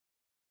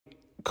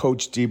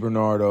Coach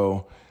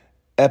DiBernardo,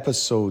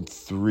 episode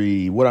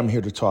 3. What I'm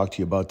here to talk to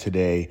you about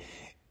today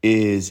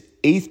is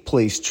 8th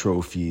place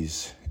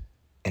trophies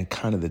and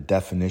kind of the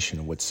definition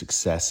of what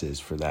success is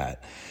for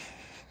that.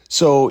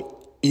 So,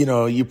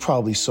 you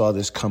probably saw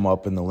this come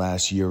up in the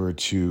last year or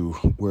two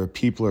where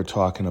people are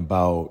talking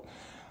about,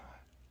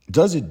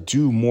 does it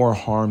do more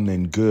harm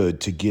than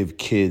good to give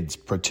kids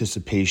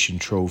participation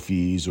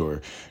trophies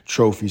or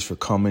trophies for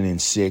coming in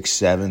 6th,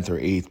 7th, or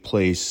 8th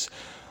place,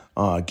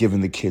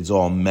 giving the kids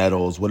all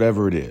medals,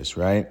 whatever it is,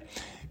 right?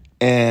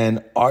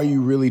 And are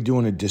you really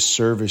doing a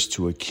disservice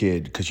to a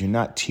kid because you're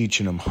not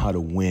teaching them how to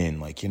win?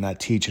 Like, you're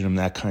not teaching them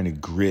that kind of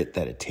grit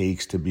that it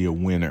takes to be a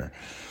winner.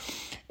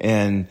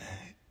 And,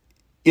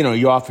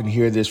 you often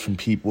hear this from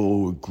people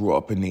who grew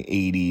up in the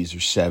 80s or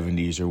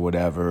 70s or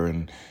whatever.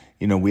 And,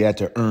 we had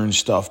to earn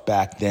stuff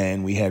back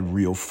then. We had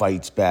real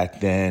fights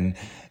back then.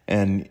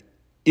 And,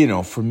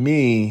 for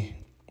me,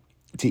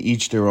 to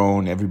each their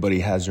own, everybody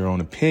has their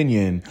own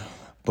opinion,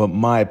 but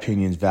my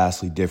opinion is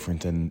vastly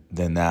different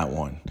than that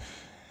one.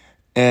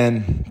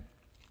 And,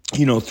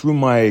 through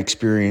my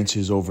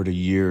experiences over the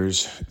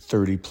years,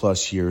 30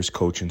 plus years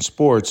coaching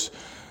sports,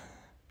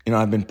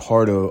 I've been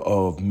part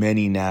of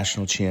many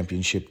national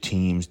championship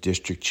teams,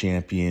 district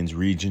champions,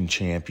 region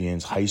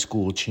champions, high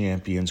school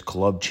champions,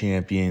 club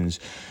champions,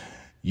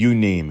 you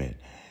name it.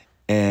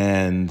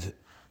 And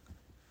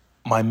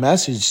my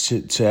message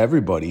to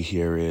everybody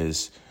here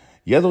is,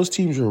 yeah, those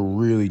teams are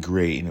really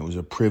great, and it was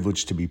a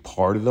privilege to be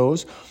part of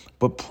those.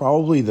 But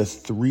probably the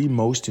 3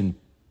 most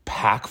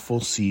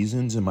impactful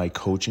seasons in my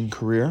coaching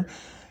career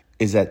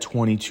is at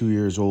 22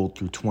 years old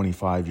through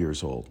 25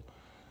 years old.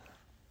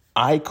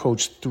 I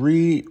coached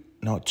 2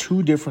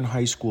 different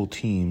high school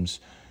teams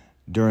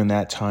during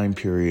that time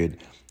period.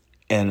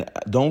 And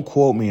don't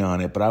quote me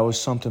on it, but I was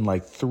something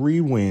like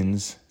 3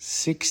 wins,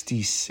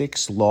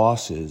 66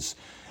 losses,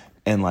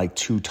 and like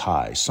 2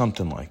 ties,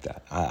 something like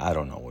that. I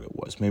don't know what it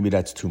was. Maybe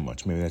that's too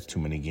much. Maybe that's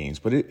too many games.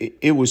 But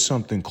it was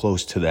something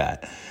close to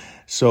that.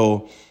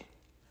 So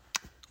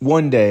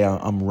one day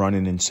I'm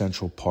running in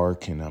Central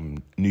Park and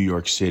I'm New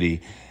York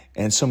City,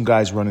 and some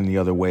guy's running the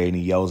other way and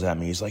he yells at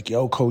me. He's like,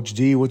 "Yo, Coach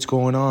D, what's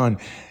going on?"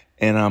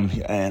 And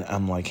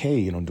I'm like,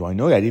 "Hey, do I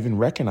know you?" I didn't even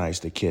recognize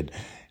the kid.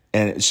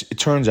 And it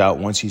turns out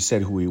once he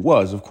said who he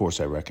was, of course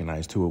I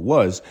recognized who it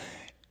was.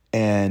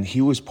 And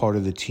he was part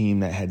of the team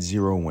that had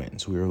 0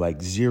 wins. We were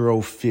like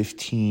 0,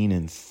 15,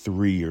 and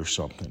 3 or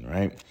something,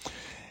 right?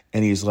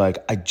 And he's like,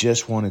 "I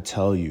just want to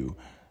tell you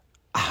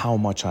how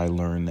much I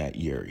learned that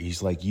year."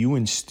 He's like, "You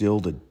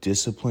instilled a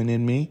discipline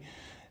in me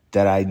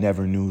that I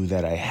never knew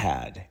that I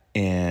had."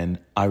 And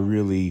I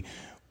really,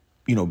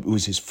 it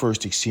was his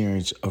first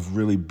experience of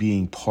really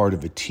being part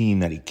of a team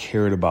that he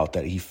cared about,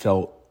 that he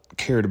felt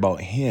cared about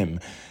him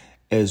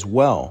as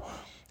well.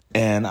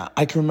 And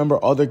I can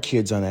remember other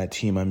kids on that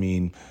team. I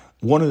mean,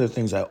 one of the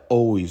things I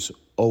always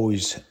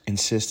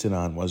insisted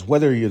on was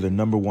whether you're the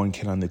number 1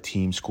 kid on the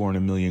team scoring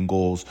 1 million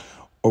goals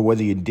or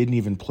whether you didn't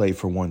even play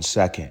for 1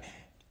 second,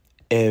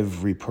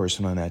 every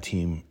person on that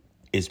team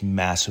is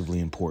massively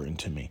important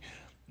to me.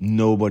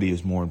 Nobody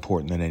is more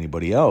important than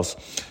anybody else.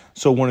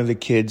 So one of the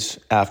kids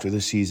after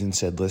the season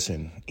said,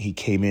 listen, he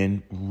came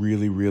in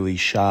really, really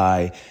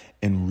shy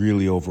and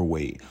really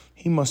overweight.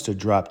 He must have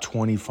dropped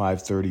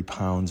 25, 30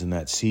 pounds in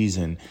that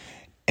season,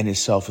 and his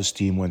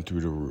self-esteem went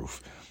through the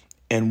roof.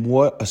 And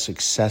what a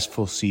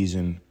successful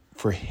season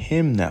for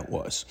him that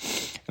was.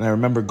 And I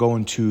remember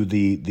going to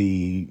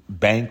the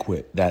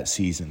banquet that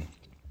season,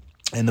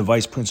 and the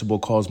vice principal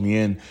calls me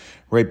in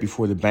right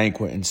before the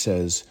banquet and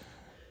says,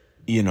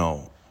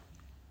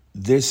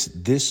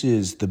 this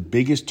is the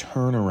biggest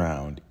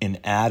turnaround in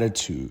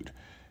attitude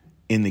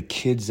in the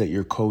kids that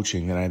you're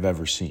coaching that I've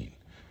ever seen.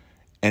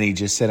 And he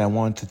just said, "I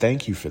wanted to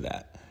thank you for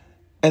that."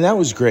 And that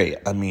was great.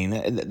 I mean,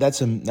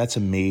 that's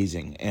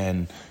amazing.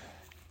 And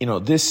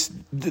this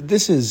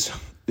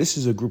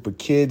is a group of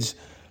kids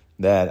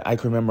that I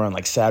can remember on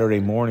like Saturday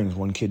mornings.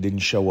 One kid didn't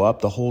show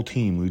up, the whole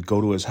team, we'd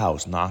go to his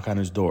house, knock on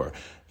his door.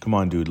 "Come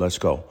on, dude, let's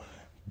go."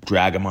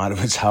 Drag him out of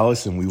his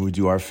house and we would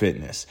do our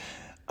fitness.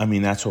 I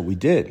mean, that's what we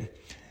did.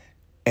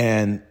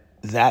 And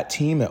that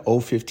team at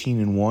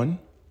 0-15-1,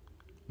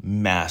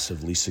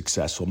 massively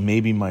successful,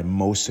 maybe my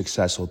most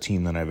successful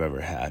team that I've ever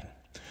had.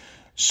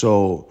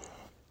 So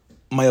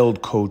my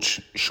old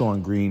coach,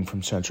 Sean Green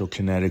from Central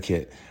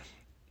Connecticut,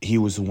 he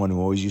was the one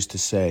who always used to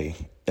say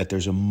that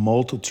there's a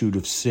multitude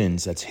of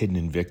sins that's hidden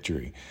in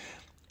victory.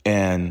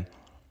 And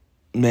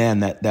man,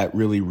 that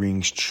really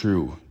rings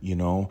true,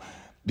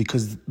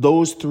 because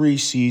those 3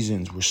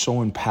 seasons were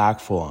so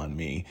impactful on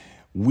me.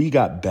 We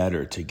got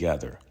better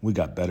together. We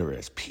got better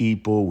as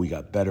people. We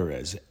got better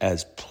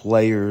as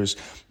players.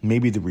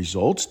 Maybe the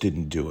results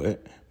didn't do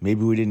it.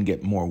 Maybe we didn't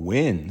get more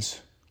wins,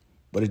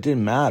 but it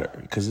didn't matter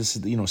because this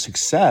is,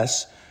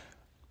 success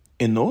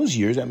in those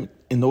years. I mean,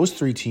 in those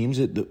 3 teams,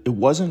 it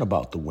wasn't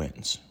about the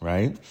wins,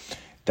 right?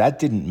 That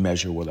didn't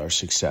measure what our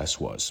success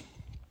was.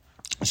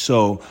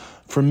 So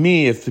for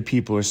me, if the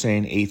people are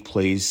saying 8th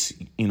place,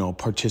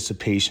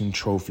 participation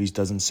trophies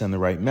doesn't send the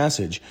right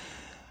message,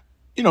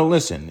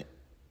 listen,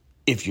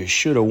 if you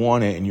should have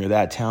won it and you're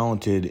that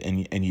talented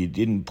and you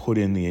didn't put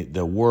in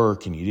the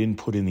work and you didn't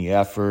put in the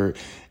effort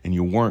and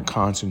you weren't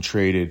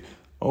concentrated,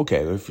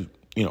 okay, if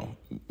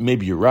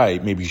maybe you're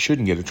right. Maybe you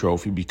shouldn't get a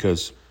trophy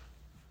because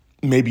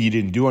maybe you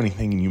didn't do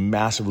anything and you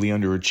massively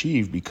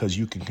underachieved because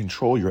you can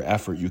control your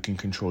effort, you can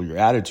control your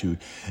attitude.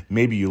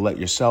 Maybe you let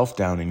yourself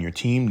down and your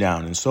team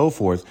down and so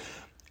forth,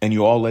 and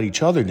you all let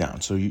each other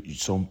down. So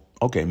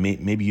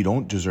maybe you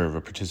don't deserve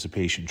a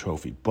participation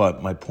trophy.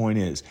 But my point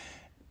is,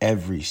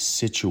 every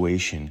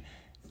situation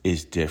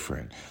is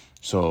different.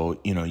 So,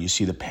 you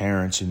see the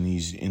parents in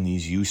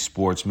these youth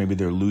sports, maybe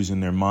they're losing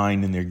their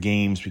mind in their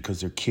games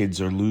because their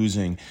kids are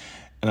losing.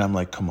 And I'm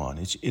like, come on,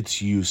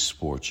 it's youth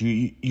sports.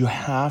 You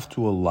have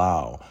to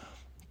allow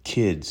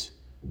kids,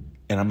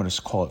 and I'm going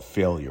to call it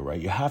failure, right?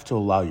 You have to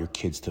allow your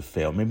kids to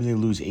fail. Maybe they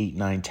lose 8,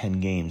 9,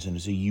 10 games and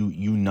it's a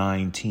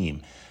U9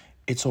 team.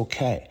 It's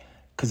okay,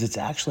 because it's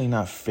actually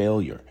not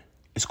failure.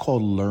 It's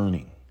called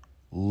learning.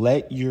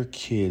 Let your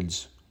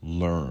kids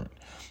learn.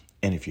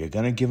 And if you're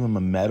going to give them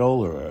a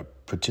medal or a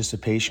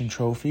participation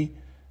trophy,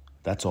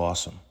 that's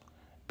awesome.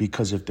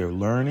 Because if they're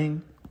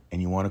learning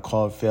and you want to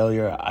call it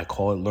failure, I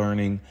call it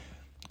learning,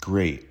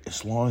 great.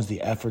 As long as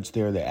the effort's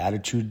there, the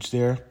attitude's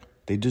there,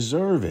 they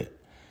deserve it.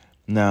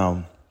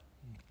 Now,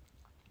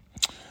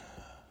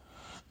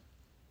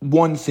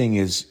 one thing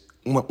is,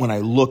 when I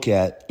look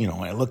at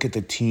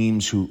the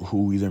teams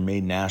who either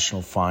made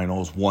national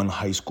finals, won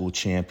high school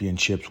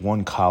championships,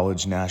 won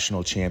college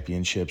national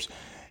championships,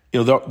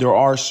 there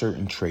are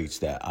certain traits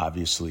that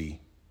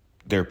obviously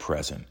they're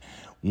present.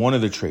 One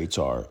of the traits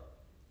are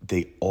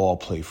they all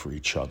play for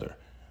each other.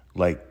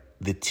 Like,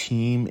 the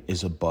team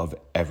is above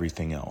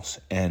everything else.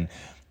 And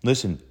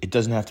listen, it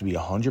doesn't have to be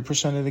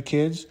 100% of the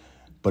kids,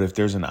 but if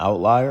there's an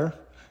outlier,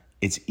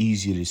 it's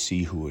easy to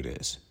see who it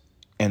is.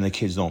 And the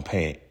kids don't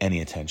pay any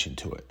attention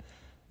to it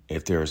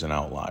if there is an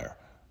outlier,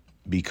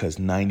 because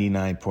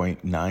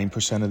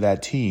 99.9% of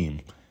that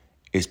team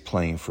is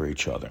playing for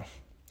each other.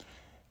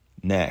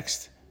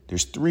 Next,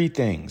 there's 3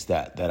 things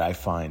that I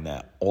find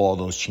that all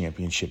those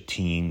championship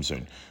teams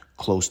and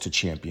close to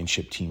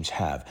championship teams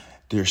have.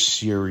 They're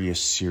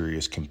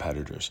serious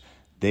competitors.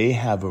 They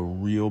have a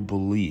real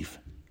belief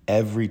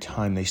every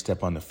time they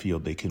step on the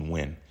field they can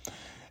win.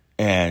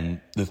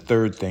 And the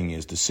third thing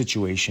is the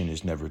situation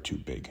is never too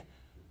big.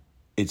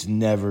 It's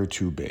never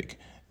too big.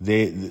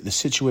 The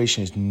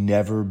situation is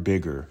never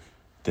bigger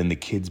than the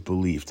kid's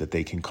belief that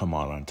they can come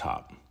out on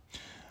top.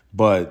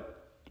 But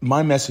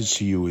my message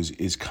to you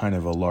is kind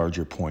of a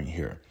larger point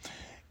here.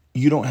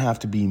 You don't have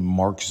to be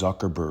Mark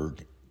Zuckerberg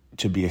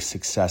to be a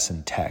success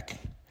in tech.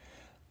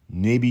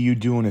 Maybe you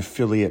do an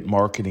affiliate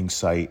marketing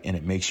site and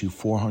it makes you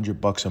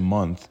 $400 a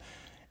month,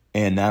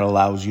 and that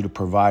allows you to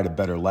provide a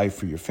better life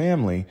for your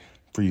family,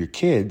 for your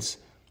kids.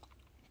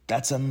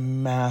 That's a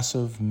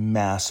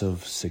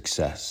massive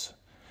success.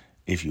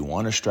 If you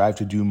want to strive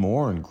to do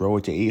more and grow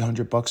it to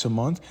 $800 a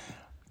month,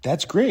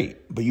 that's great,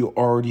 but you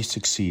already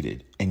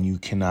succeeded, and you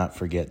cannot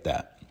forget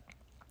that.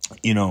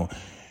 You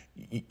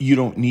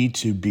don't need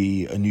to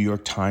be a New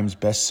York Times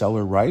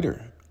bestseller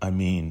writer. I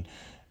mean,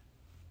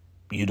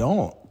 you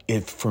don't.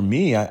 If for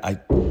me, I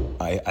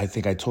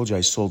think I told you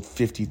I sold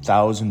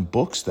 50,000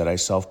 books that I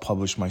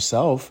self-published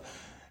myself,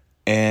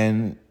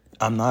 and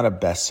I'm not a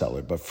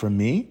bestseller, but for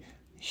me,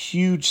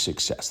 huge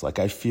success. Like,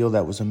 I feel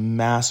that was a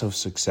massive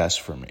success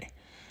for me.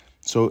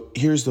 So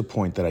here's the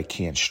point that I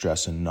can't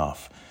stress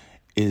enough,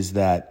 is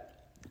that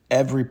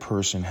every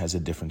person has a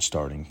different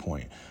starting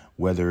point,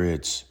 whether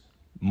it's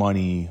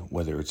money,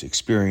 whether it's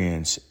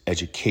experience,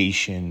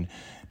 education,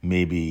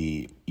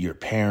 maybe your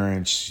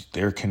parents,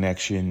 their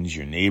connections,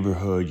 your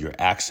neighborhood, your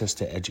access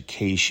to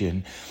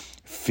education,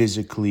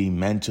 physically,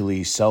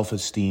 mentally,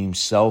 self-esteem,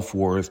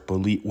 self-worth,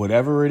 belief,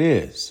 whatever it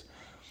is,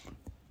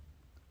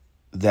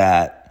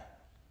 that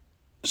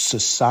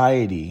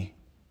society,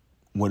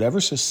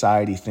 whatever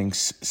society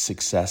thinks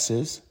success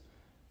is,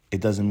 it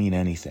doesn't mean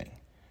anything.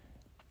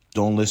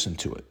 Don't listen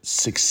to it.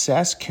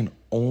 Success can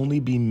only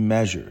be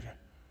measured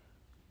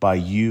by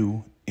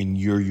you in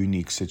your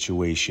unique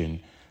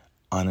situation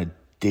on a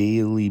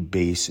daily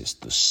basis,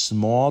 the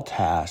small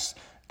tasks,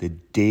 the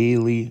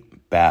daily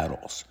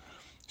battles.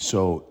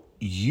 So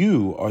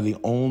you are the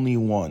only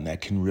one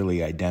that can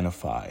really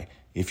identify,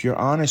 if you're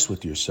honest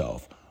with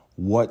yourself,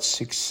 what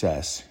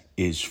success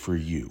is for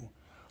you.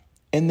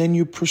 And then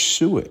you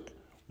pursue it.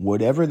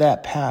 Whatever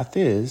that path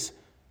is,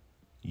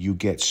 you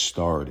get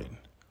started.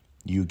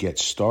 You get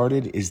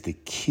started is the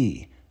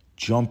key.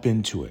 Jump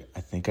into it.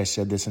 I think I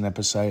said this in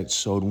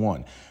episode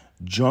 1.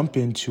 Jump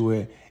into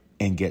it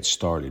and get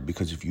started.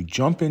 Because if you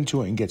jump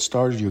into it and get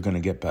started, you're going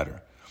to get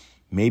better.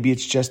 Maybe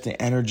it's just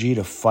the energy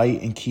to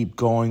fight and keep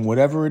going.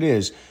 Whatever it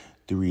is,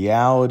 the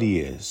reality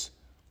is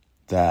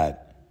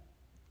that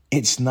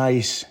it's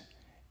nice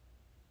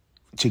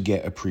to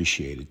get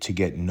appreciated, to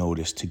get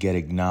noticed, to get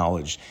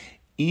acknowledged,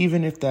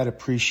 even if that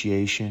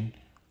appreciation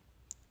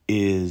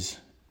is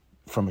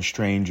from a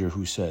stranger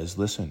who says,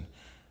 listen,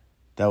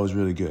 that was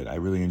really good. I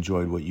really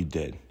enjoyed what you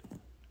did.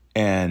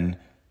 And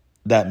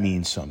that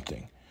means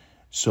something.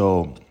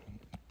 So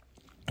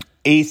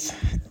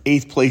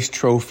eighth place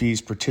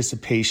trophies,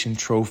 participation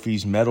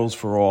trophies, medals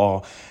for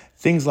all,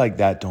 things like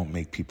that don't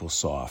make people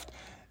soft.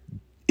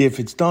 If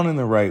it's done in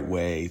the right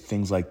way,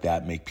 things like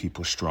that make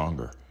people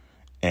stronger.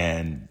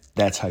 And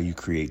that's how you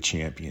create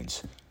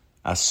champions.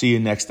 I'll see you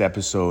next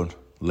episode.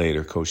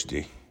 Later, Coach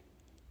D.